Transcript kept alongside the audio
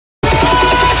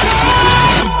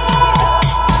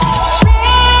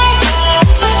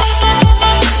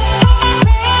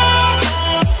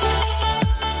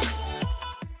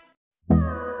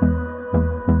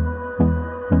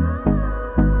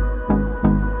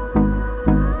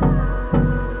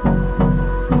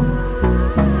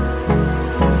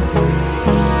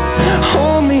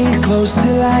close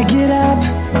till I get up.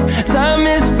 Time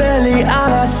is barely on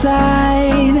our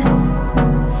side.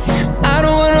 I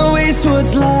don't wanna waste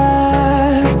what's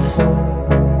left.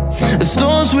 The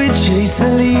storms we chase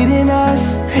are leading us,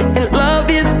 and love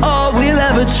is all we'll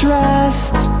ever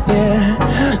trust. Yeah,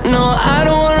 no, I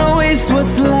don't wanna waste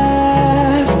what's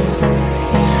left.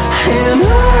 And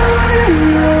on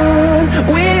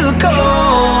we'll go,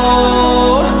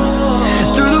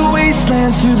 through the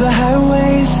wastelands, through the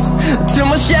highways, till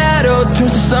my shadow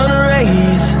turns to sun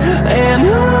rays. And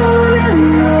on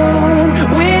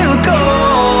we'll go,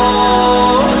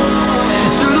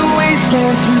 through the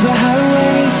wastelands, through the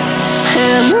highways,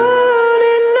 and on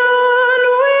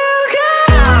we'll go.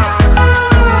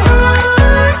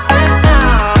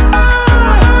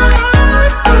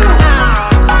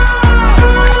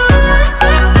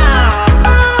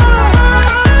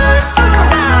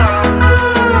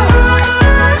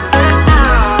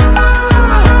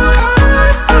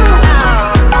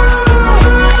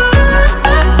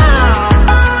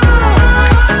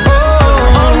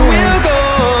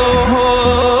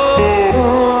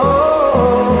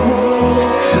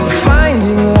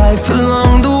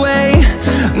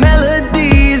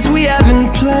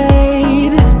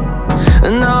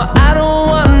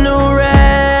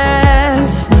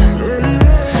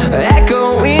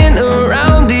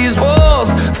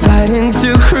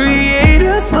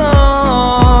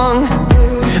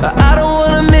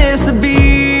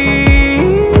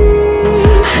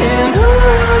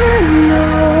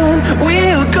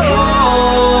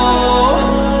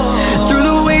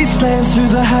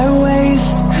 Through the highways,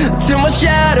 till my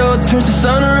shadow turns to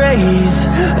sun rays.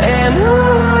 And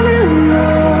on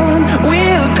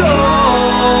we'll go,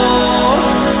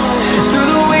 through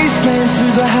the wastelands,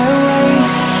 through the highways,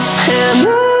 and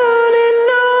on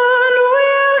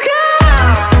we'll go.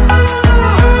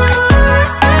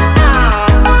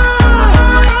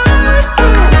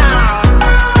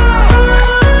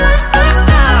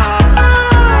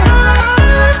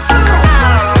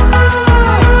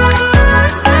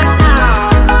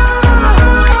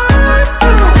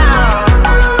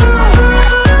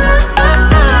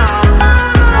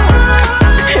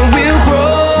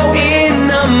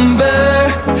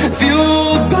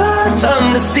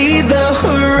 See the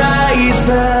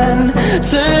horizon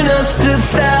turn us to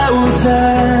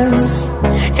thousands,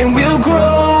 and we'll grow